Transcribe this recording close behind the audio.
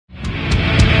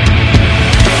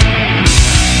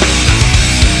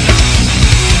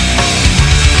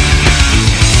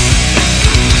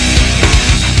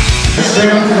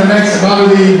straight on to the next bout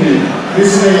of the evening.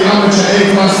 This is a amateur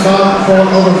A-class bout for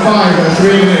over 5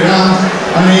 3-minute rounds,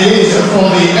 and it is for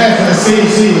the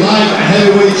FCC Light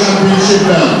Heavyweight Championship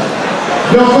belt.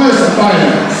 Your first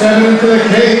fighter, stepping into the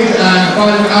cage and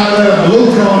fighting out of the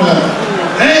blue corner,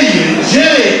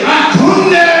 AJ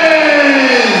Akande!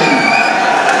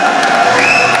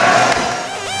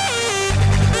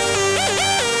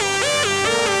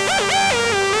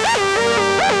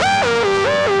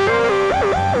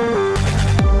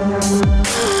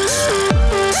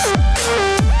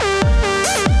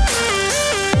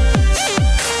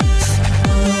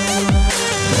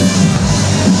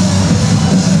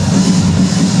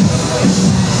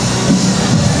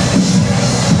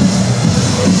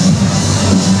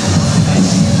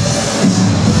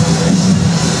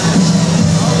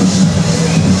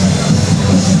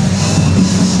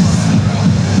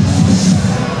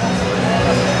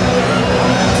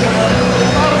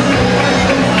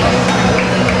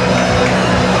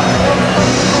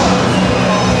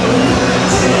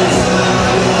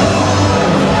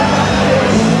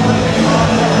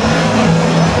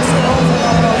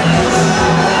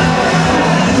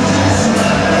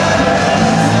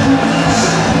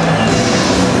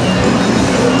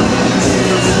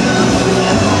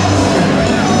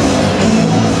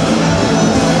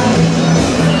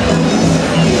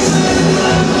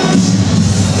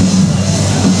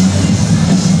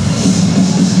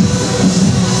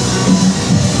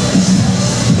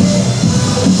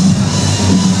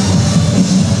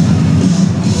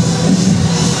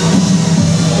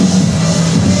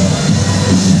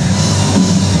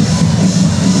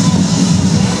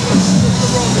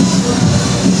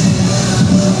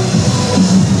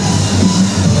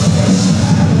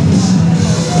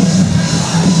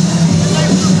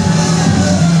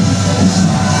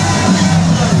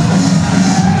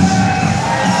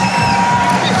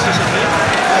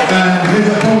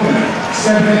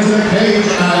 Stepping into the cage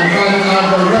and fighting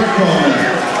out the red corner,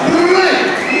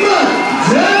 Mcdermott!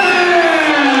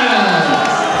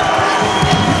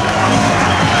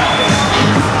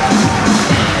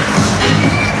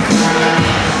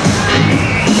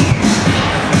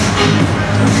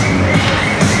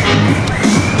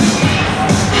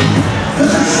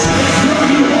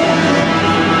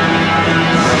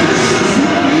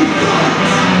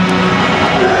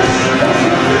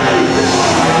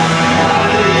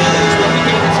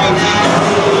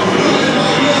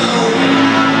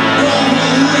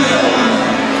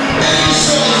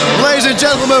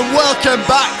 Gentlemen, welcome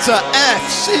back to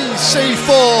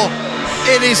FCC4.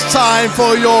 It is time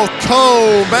for your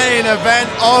co-main event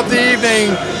of the evening.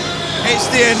 It's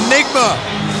the Enigma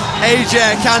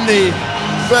AJ Akande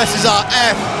versus our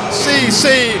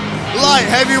FCC Light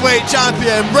Heavyweight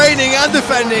Champion, reigning and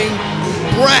defending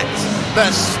Brett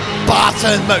the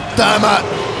Spartan Mcdermott.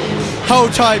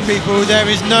 Hold tight, people. There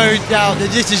is no doubt that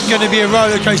this is going to be a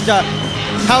roller coaster.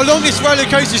 How long this roller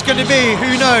coaster is going to be,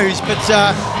 who knows? But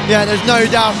yeah, there's no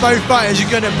doubt both fighters are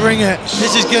going to bring it.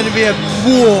 This is going to be a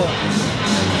war.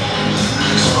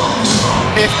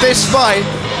 If this fight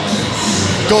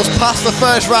goes past the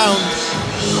first round,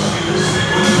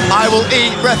 I will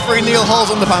eat referee Neil Hall's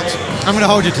underpants. I'm going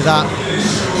to hold you to that.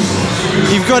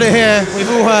 You've got it here. We've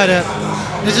all heard it.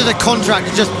 This is a contract,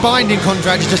 just binding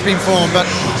contract has just been formed. But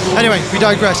anyway, we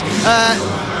digress.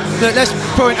 Look, let's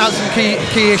point out some key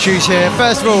issues here.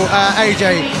 First of all,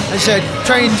 AJ has said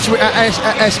trains at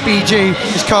SBG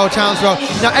is Carl Townswell.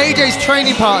 Now AJ's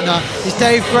training partner is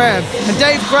Dave Graham, and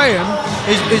Dave Graham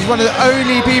is one of the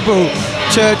only people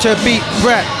to beat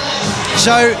Brett.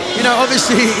 So, you know,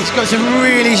 obviously he's got some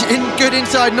really good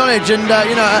inside knowledge, and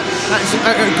you know,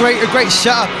 a great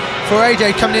setup for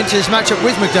AJ coming into this matchup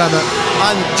with Mcdermott.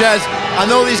 And Jez, I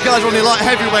know these guys are only light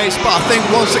heavyweights, but I think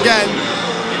once again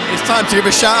it's time to give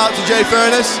a shout out to Jay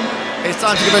Furness, it's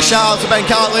time to give a shout out to Ben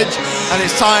Cartledge, and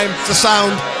it's time to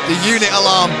sound the unit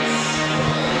alarm,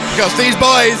 because these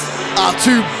boys are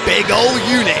two big old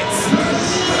units.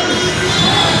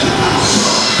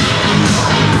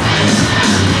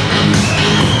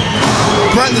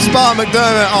 Brett the Spartan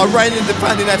Mcdermott, our reigning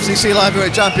defending FCC Light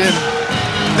Heavyweight Champion.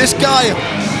 This guy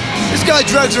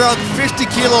drags around 50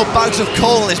 kilo bags of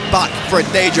coal on his back for a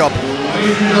day job.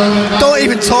 Don't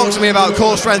even talk to me about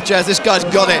core strength, Jez. This guy's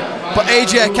got it. But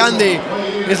AJ Akande,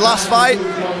 his last fight,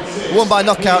 won by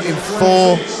knockout in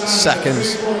 4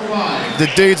 seconds. The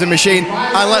dude's a machine.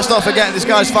 And let's not forget, this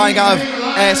guy's fighting out of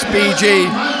SBG.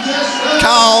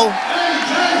 Carl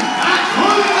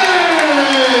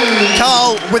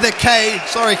with a K.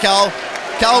 Sorry, Carl.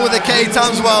 Carl with a K,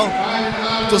 Townswell.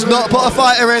 Does not put a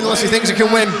fighter in unless he thinks he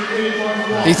can win.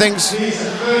 He thinks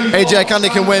AJ Akande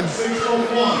can win.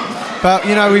 But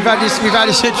you know, we've had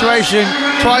a situation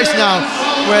twice now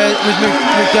where with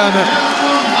McDermott.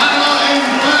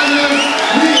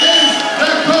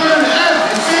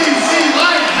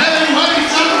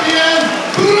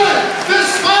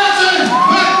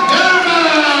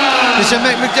 So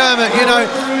Mcdermott, you know,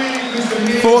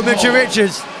 for Mitchell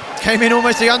Richards, came in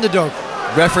almost the underdog.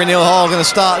 Referee Neil Hall going to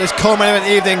start this co-main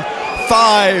event evening.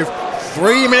 5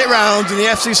 3-minute rounds in the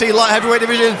FCC light heavyweight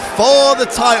division for the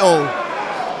title.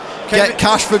 Get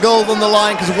cash for gold on the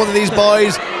line because one of these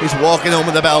boys is walking home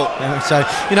with the belt. Yeah, so,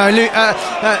 you know,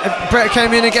 Brett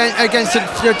came in against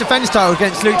the defence title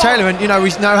against Luke Taylor, and, you know, we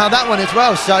know how that went as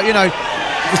well. So, you know,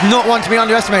 it's not one to be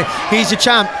underestimated. He's a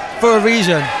champ for a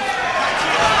reason.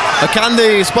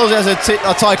 Akande supposedly has a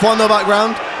taekwondo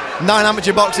background, 9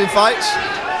 amateur boxing fights,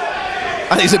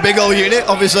 and he's a big old unit,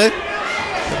 obviously.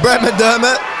 Brett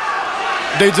McDermott,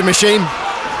 dude's a machine.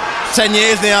 10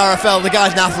 years in the RFL, the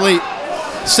guy's an athlete.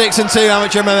 6-2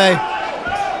 amateur MMA.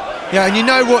 Yeah, and you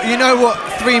know what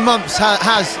 3 months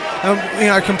has. You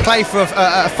know, can play for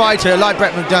a fighter like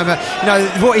Brett McDermott. You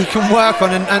know what he can work on,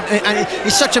 and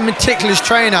he's such a meticulous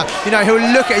trainer. You know, he'll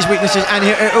look at his weaknesses and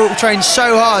he'll train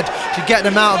so hard to get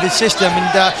them out of his system. And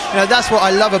you know, that's what I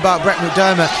love about Brett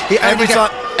McDermott.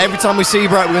 Every time we see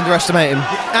Brett, we underestimate him.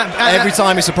 Every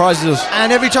time he surprises us.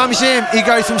 And every time you see him, he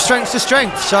goes from strength to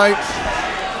strength. So.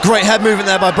 Great head movement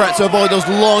there by Brett to avoid those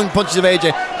long punches of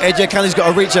AJ. AJ Akande's got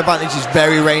a reach advantage, he's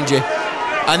very rangy.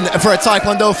 And for a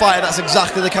taekwondo fighter, that's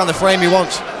exactly the kind of frame he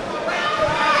wants.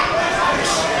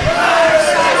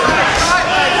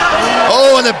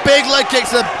 Oh, and a big leg kick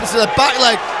to the back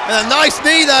leg. And a nice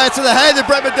knee there to the head of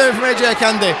Brett McDermott from AJ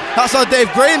Akande. That's how Dave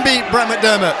Graham beat Brett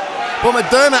McDermott. But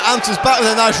McDermott answers back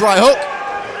with a nice right hook.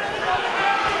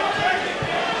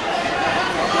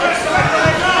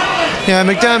 Yeah,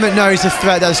 McDermott knows the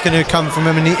threat that's going to come from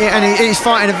him, and he's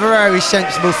fighting a very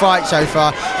sensible fight so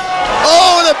far.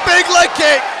 Oh, and a big leg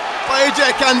kick by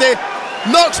AJ Akande.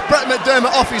 Knocks Brett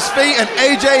McDermott off his feet, and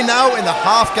AJ now in the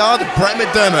half guard of Brett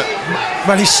McDermott.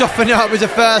 Well, he softened up with the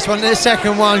first one, and the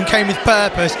second one came with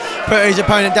purpose, put his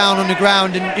opponent down on the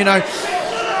ground, and, you know,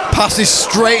 passes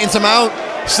straight into mount.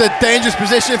 It's a dangerous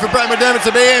position for Brett McDermott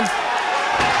to be in.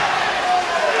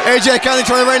 AJ Akande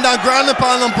trying to rain down ground and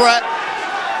pound on Brett.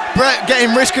 Brett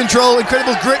getting wrist control,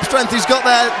 incredible grip strength he's got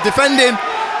there, defending.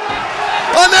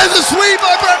 And there's a sweep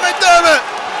by Brett McDermott!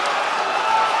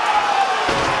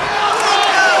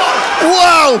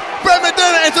 Wow! Brett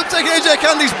McDermott ends up taking AJ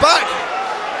Akande's back.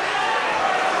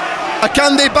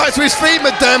 Akande back to his feet,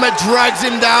 McDermott drags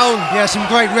him down. Yeah, some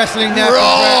great wrestling there.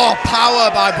 Raw power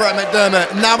by Brett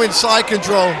McDermott, now in side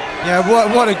control. Yeah,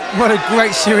 what a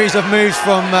great series of moves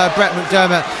from Brett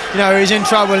McDermott. You know, he's in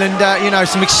trouble, and you know,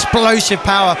 some explosive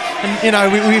power, and you know,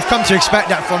 we've come to expect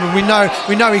that from him. We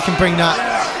know he can bring that.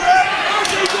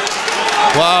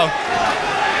 Wow!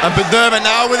 And McDermott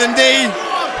now with a knee,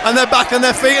 and they're back on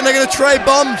their feet, and they're going to trade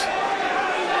bombs.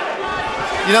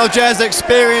 You know, Jez,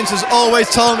 experience has always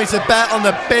told me to bet on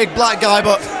the big black guy,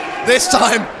 but this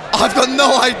time I've got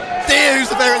no idea who's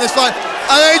the favourite in this fight.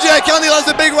 And AJ Akande lands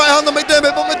a big right hand on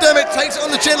McDermott, but McDermott takes it on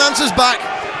the chin, answers back.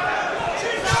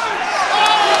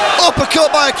 Uppercut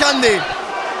by Akande.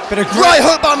 Right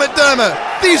hook by McDermott.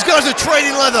 These guys are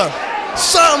trading leather.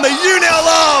 Sound the unit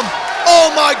alarm.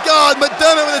 Oh my God,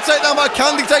 McDermott with a takedown by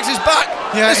Akande takes his back.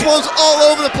 Yeah, this one's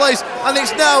all over the place, and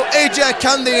it's now AJ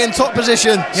Akande in top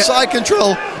position, side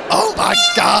control. Oh my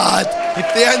God,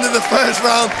 at the end of the first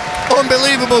round,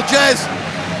 unbelievable. Jez,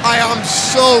 I am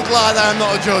so glad I am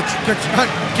not a judge.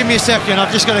 Give me a second,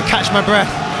 I've just got to catch my breath.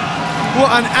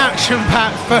 What an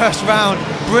action-packed first round.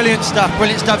 Brilliant stuff,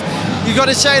 brilliant stuff. You've got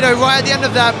to say though, right at the end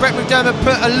of that, Brett McDermott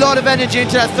put a lot of energy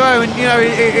into that throw, and you know,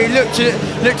 he looked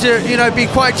to you know, be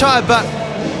quite tired, but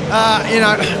you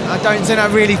know, I don't think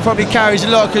that really probably carries a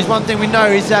lot, because one thing we know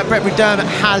is that Brett McDermott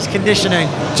has conditioning.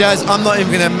 Jez, I'm not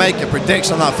even going to make a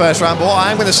prediction on that first round, but what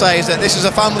I'm going to say is that this is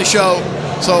a family show,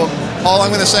 so all I'm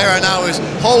going to say right now is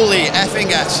holy effing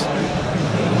yes.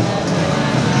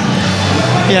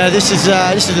 Yeah, this is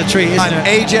a treat, isn't it?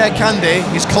 AJ Akande,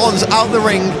 his corner's out the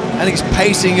ring and he's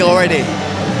pacing already.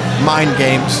 Mind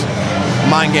games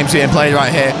being played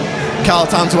right here. Carl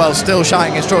Tantwell still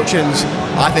shouting instructions.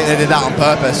 I think they did that on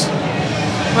purpose.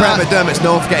 Brett McDermott's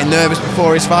known for getting nervous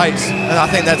before his fights, and I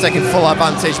think they're taking full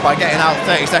advantage by getting out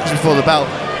 30 seconds before the bell.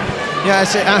 Yeah,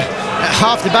 it's,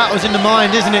 half the battle's in the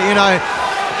mind, isn't it? You know,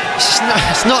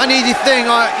 it's not an easy thing.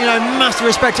 You know, massive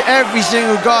respect to every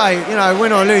single guy, you know,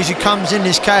 win or lose, who comes in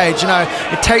this cage. You know,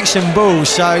 it takes some balls.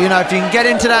 So, you know, if you can get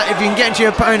into that, if you can get into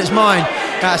your opponent's mind,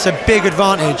 that's a big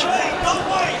advantage.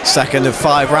 Second of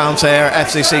 5 rounds here at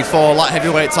FCC4 light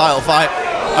heavyweight title fight,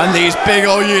 and these big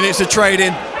old units are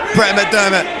trading. Brett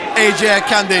McDermott, AJ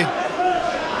Akande,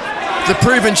 the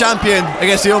proven champion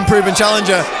against the unproven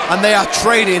challenger, and they are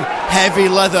trading heavy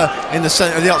leather in the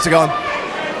centre of the octagon.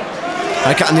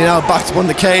 Akande now backed up on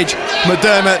the cage.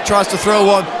 McDermott tries to throw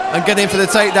one and get in for the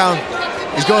takedown.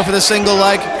 He's going for the single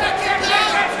leg.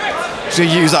 He's going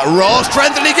to use that raw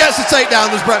strength, and he gets the takedown,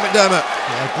 does Brett McDermott.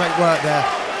 Yeah, great work there.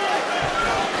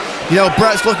 You know,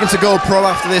 Brett's looking to go pro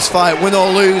after this fight, win or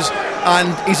lose,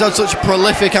 and he's had such a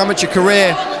prolific amateur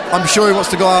career. I'm sure he wants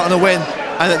to go out on a win,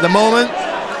 and at the moment,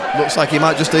 looks like he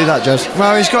might just do that, Jez.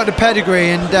 Well, he's got the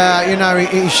pedigree, and you know,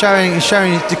 he's showing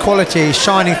the quality. He's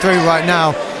shining through right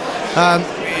now.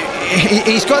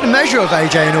 He's got the measure of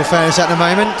AJ, in all fairness, at the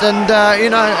moment, and you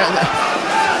know,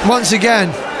 once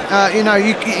again, you know,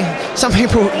 some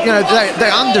people, you know,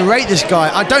 they underrate this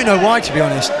guy. I don't know why, to be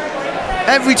honest.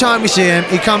 Every time we see him,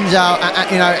 he comes out,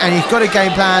 you know, and he's got a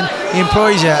game plan. He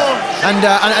employs it, and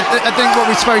I think what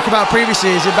we spoke about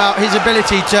previously is about his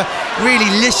ability to really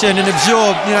listen and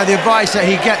absorb, you know, the advice that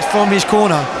he gets from his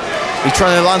corner. He's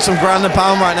trying to land some ground and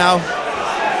pound right now,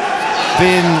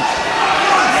 being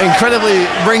incredibly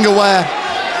ring aware,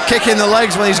 kicking the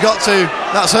legs when he's got to.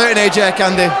 That's hurting AJ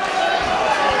Akande.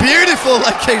 Beautiful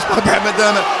leg kicks by Brett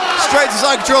McDermott. Straight to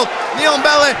side control, knee on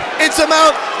belly, into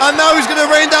mount, and now he's going to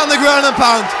rain down the ground and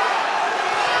pound.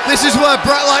 This is where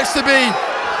Brett likes to be,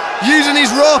 using his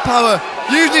raw power,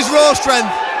 using his raw strength.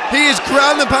 He is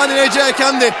ground and pounding AJ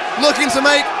Akande, looking to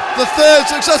make the third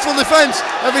successful defence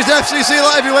of his FCC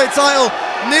light heavyweight title.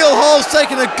 Neil Hall's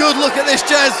taking a good look at this,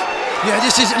 Jez. Yeah,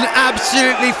 this is an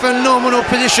absolutely phenomenal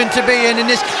position to be in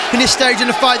this stage in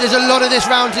the fight. There's a lot of this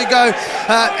round to go.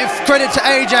 Credit to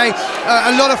AJ,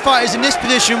 a lot of fighters in this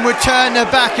position would turn their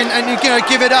back and you know,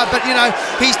 give it up, but you know,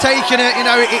 he's taken it. You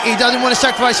know, he doesn't want to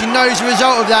sacrifice. He knows the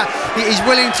result of that. He's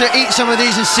willing to eat some of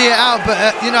these and see it out, but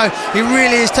you know, he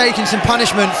really is taking some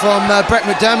punishment from Brett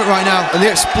McDermott right now. And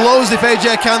the explosive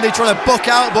AJ Akande trying to buck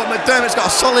out, but McDermott's got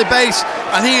a solid base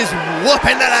and he is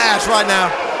whooping that ass right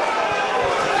now.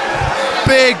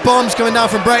 Big bombs coming down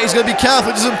from Brett. He's going to be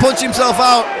careful he doesn't punch himself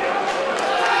out.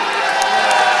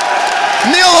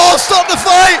 Neil Hall, stop the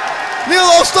fight! Neil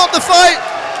Hall, stop the fight!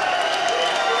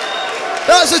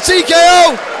 That's a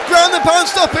TKO! Ground and pound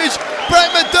stoppage. Brett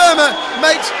McDermott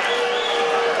makes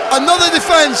another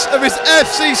defence of his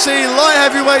FCC light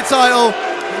heavyweight title.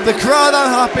 The crowd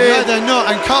aren't happy. No, they're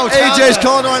not. And Carl AJ's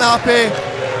corner aren't happy.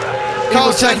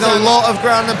 Carl taking a lot of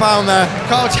ground and pound there.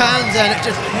 Carl Townsend, it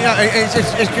just, you know,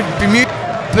 it's going to be mute.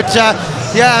 But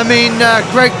yeah, I mean,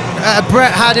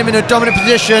 Brett had him in a dominant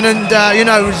position, and you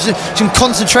know, some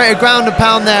concentrated ground and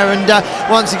pound there. And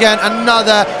once again,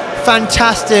 another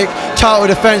fantastic title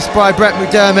defence by Brett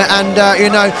McDermott. And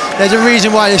you know, there's a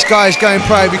reason why this guy is going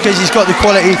pro, because he's got the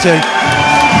quality to.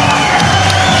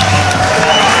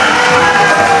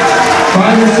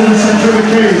 Fighters to the centre of the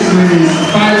cage, please.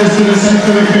 Fighters to the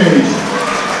centre of the cage.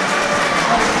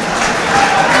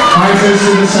 Fighters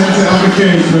to the centre of the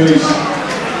cage, please.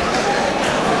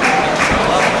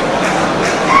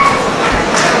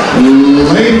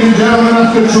 Ladies and gentlemen,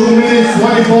 after 2 minutes,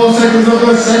 24 seconds of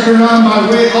the second round, by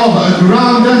way of a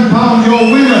ground and pound, your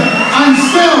winner, and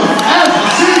still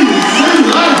FCC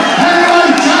light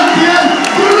heavyweight champion,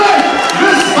 Brett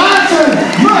the Spartan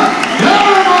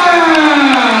McDermott!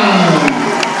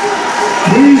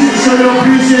 Please show your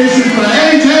appreciation for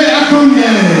AJ Akande.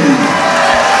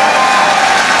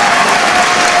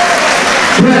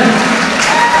 Brett.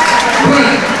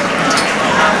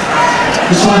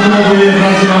 Just want to come over here and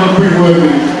have a quick word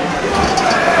with you.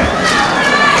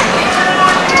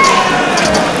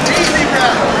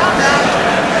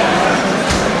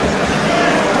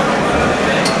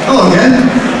 Hello again.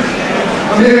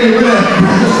 I'm here with your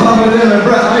winner,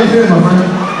 Brett. How you doing, my friend?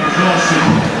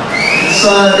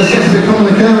 It's getting to become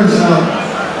an occurrence now.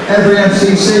 Every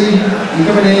FCC, you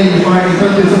come in here, you find your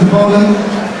country from bottom.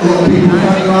 A lot of people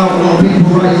count you out, a lot of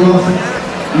people write you off.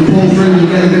 You pull through,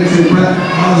 you get a victory, Brett.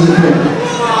 How does it feel?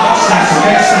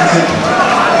 Ecstatic.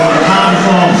 Hard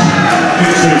fought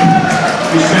victory.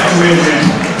 Respect to AJ.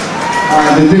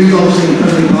 The dude's obviously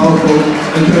incredibly powerful,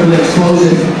 incredibly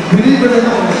explosive. We didn't really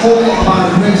know a whole lot about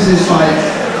the Prince of this fight.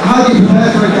 How do you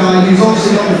prepare for a guy who's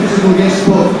obviously got the physical gifts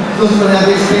but doesn't really have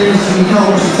the experience and you can't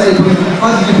watch the tape on him?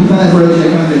 How did you prepare for AJ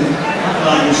Akande?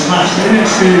 He was smashed.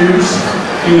 Inexperienced,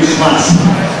 he was smashed.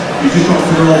 He just got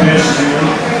through all bases, you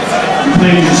know. He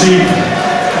played his team,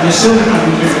 and he still didn't have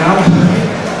to figure out.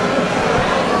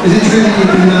 Is it true that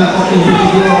you've been often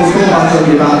 50-year-old callbacks on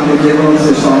your back when you're on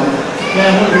this fight?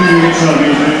 Yeah, what do you think of me,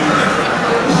 mate?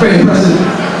 It's pretty impressive.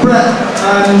 Brett,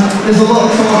 there's a lot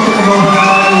of talk at the moment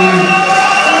about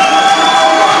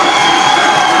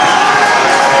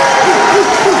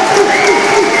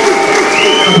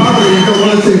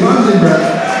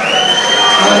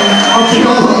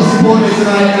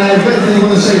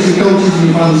to say to your coaches and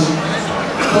your fans?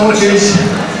 Coaches,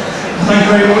 thank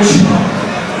you very much.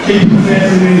 Keep your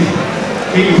faith in me.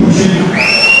 Keep you pushing.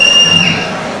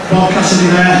 Bob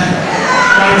Cassidy there.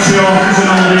 Darren Shaw, who's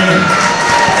on holiday.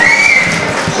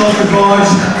 Salford boys.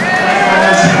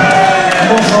 And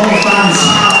most all the fans.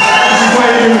 This is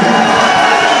where you do.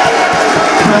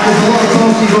 There's a lot of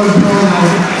talking going pro now.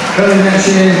 Early next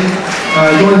year,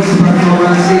 going to the professional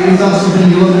ranks. Is that something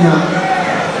you're looking at?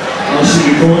 I'll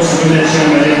see you coach for the next year,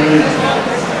 mate.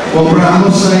 Well, Brett, I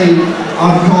must say,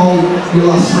 I've called your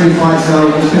last 3 fights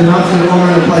now. It's been an absolute honour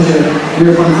and a pleasure.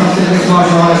 You're a fantastic mixed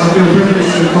martial artist. I feel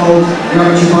privileged to have called your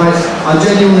amateur fights. I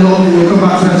genuinely hope that you'll come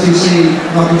back to FCC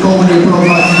and I can call one of your pro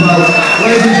fights as well.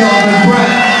 Ladies and gentlemen, Brett,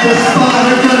 the